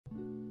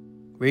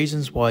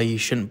Reasons why you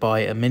shouldn't buy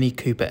a Mini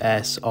Cooper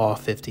S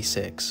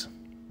R56.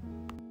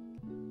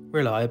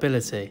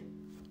 Reliability.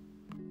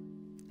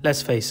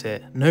 Let's face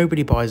it,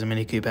 nobody buys a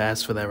Mini Cooper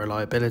S for their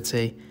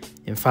reliability.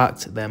 In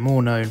fact, they're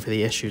more known for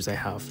the issues they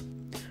have.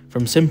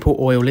 From simple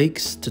oil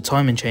leaks, to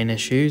timing chain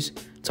issues,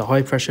 to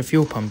high pressure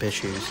fuel pump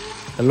issues,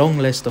 the long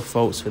list of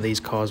faults for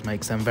these cars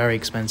makes them very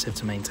expensive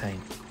to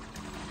maintain.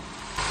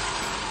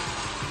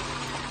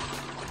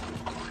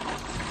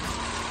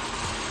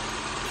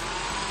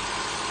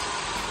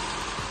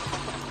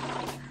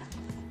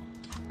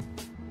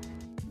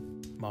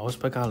 Miles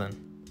per gallon.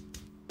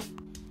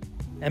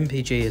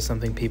 MPG is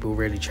something people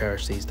really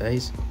cherish these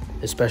days,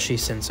 especially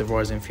since the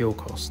rise in fuel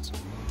costs.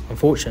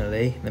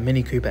 Unfortunately, the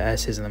Mini Cooper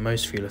S isn't the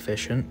most fuel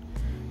efficient,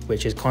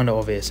 which is kind of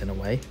obvious in a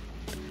way.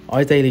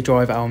 I daily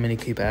drive our Mini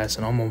Cooper S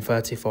and I'm on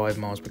 35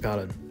 miles per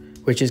gallon,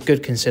 which is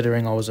good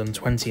considering I was on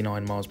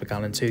 29 miles per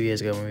gallon 2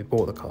 years ago when we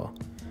bought the car,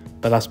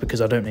 but that's because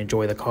I don't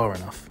enjoy the car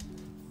enough.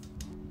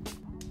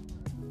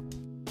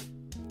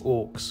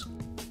 Aux.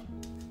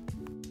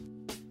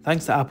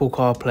 Thanks to Apple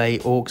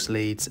CarPlay, aux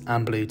leads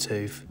and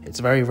Bluetooth, it's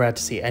very rare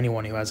to see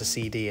anyone who has a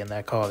CD in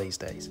their car these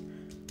days.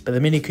 But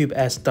the Mini Cooper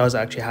S does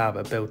actually have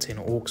a built-in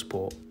aux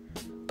port,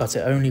 but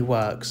it only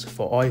works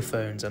for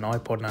iPhones and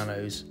iPod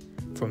Nanos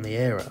from the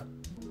era.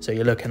 So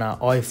you're looking at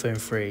iPhone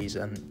 3s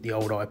and the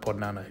old iPod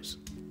Nanos.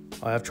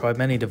 I have tried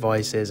many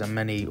devices and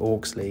many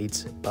aux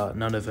leads, but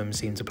none of them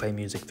seem to play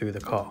music through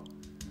the car.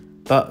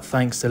 But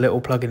thanks to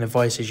little plug-in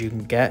devices you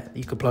can get,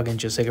 you can plug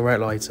into your cigarette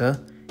lighter,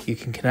 you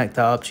can connect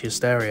that up to your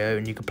stereo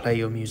and you can play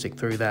your music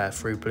through there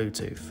through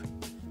Bluetooth.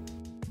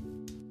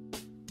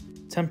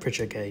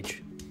 Temperature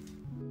gauge.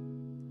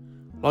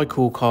 Like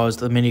all cars,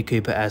 the Mini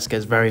Cooper S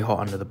gets very hot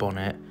under the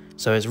bonnet,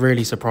 so it's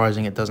really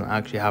surprising it doesn't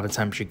actually have a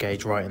temperature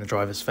gauge right in the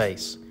driver's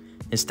face.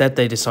 Instead,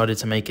 they decided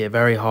to make it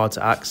very hard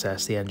to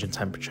access the engine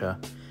temperature.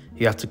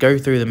 You have to go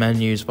through the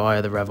menus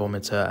via the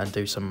revometer and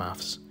do some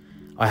maths.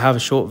 I have a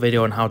short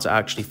video on how to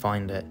actually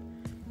find it.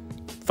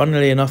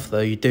 Funnily enough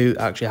though, you do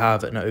actually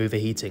have an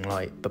overheating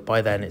light, but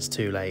by then it's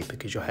too late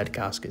because your head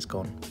gasket's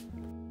gone.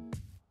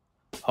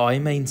 High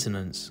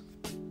maintenance.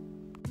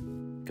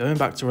 Going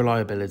back to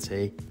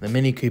reliability, the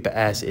Mini Cooper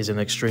S is an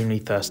extremely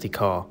thirsty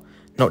car,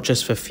 not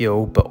just for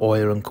fuel but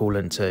oil and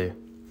coolant too.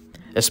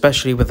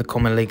 Especially with the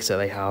common leaks that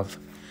they have.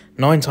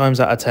 9 times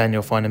out of 10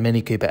 you'll find a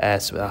Mini Cooper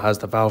S that has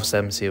the valve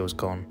stem seals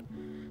gone.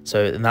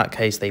 So in that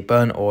case they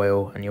burn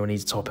oil and you'll need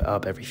to top it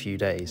up every few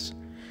days.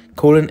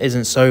 Coolant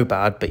isn't so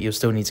bad, but you'll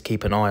still need to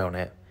keep an eye on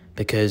it,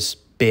 because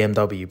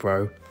BMW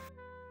bro.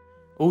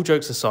 All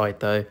jokes aside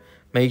though,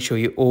 make sure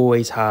you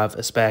always have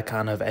a spare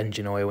can of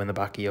engine oil in the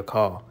back of your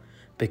car,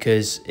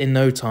 because in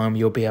no time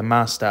you'll be a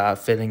master at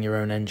filling your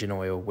own engine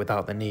oil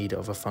without the need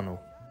of a funnel.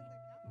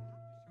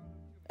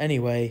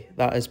 Anyway,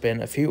 that has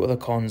been a few of the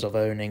cons of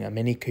owning a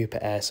Mini Cooper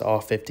S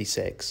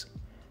R56.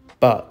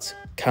 But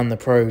can the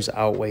pros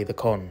outweigh the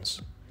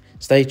cons?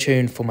 Stay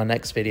tuned for my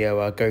next video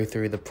where I'll go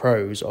through the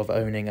pros of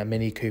owning a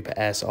Mini Cooper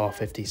S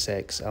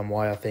R56 and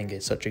why I think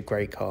it's such a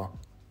great car.